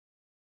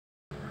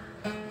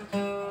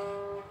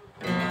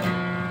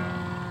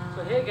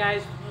Hey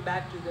guys, welcome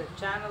back to the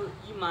channel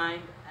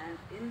eMind, and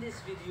in this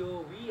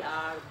video we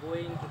are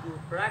going to do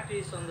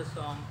practice on the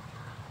song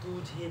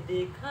Tujhe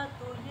Dekha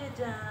To Ye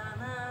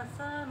Jana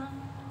Sanam.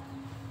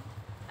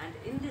 And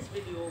in this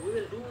video we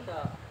will do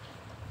the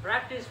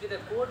practice with a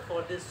chord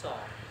for this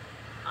song.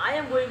 I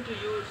am going to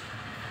use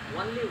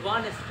only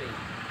one string.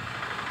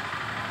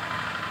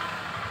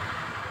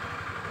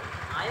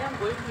 I am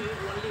going to use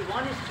only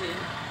one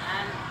string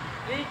and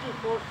 3 to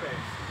 4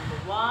 frets.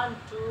 1,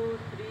 2,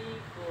 3,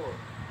 4.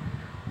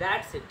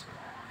 That's it.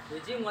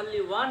 Using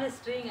only one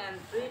string and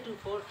 3 to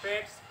 4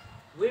 frets,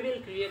 we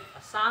will create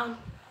a sound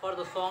for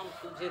the song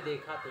Tujhe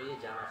Dekha To Ye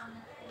Jana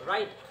Sanam.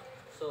 Right?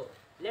 So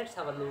let's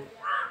have a look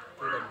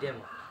to the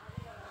demo.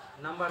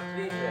 Number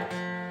 3 frets.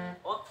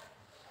 Okay.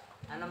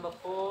 And number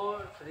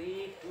 4,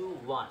 3, 2,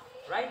 1.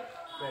 Right?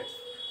 Frets.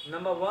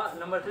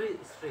 Number 3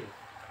 string.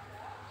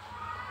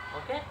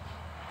 Okay?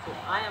 So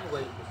I am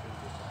going to sing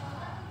this song.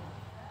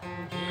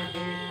 Tujhe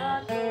dekha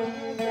to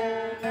ye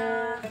jana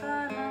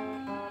sanam,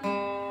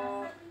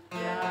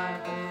 प्यार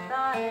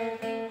करता है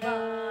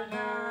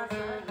दीवाना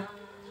सनम,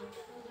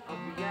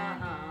 अब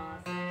यहाँ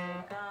से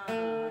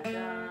कहाँ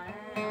जाए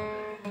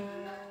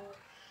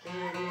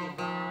तेरी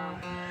बाहों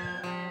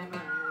में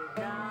मर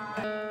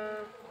जाए,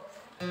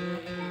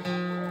 तेरी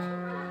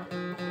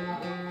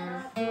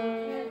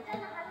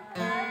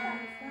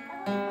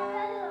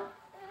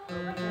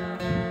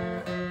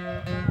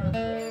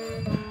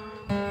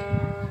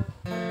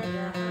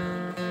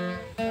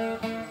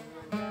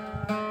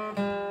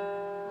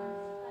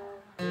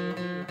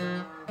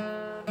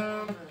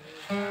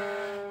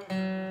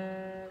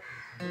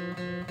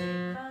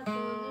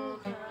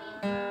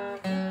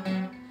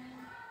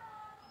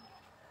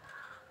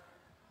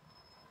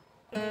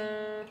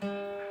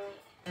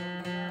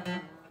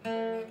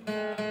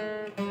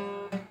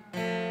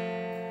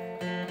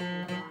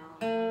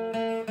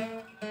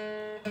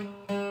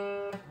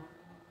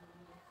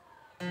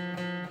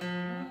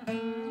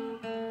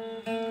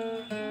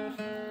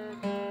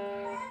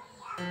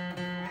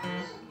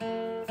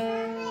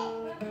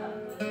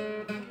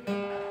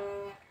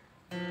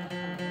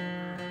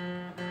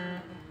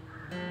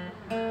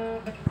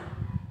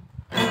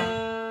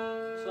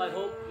So I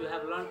hope you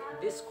have learned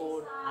this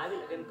code. I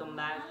will again come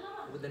back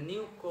with a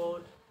new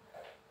code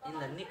in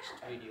the next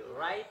video,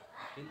 right?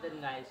 Till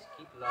then guys,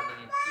 keep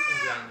learning and keep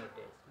enjoying your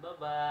days. Bye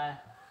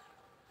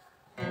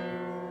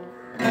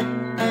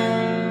bye.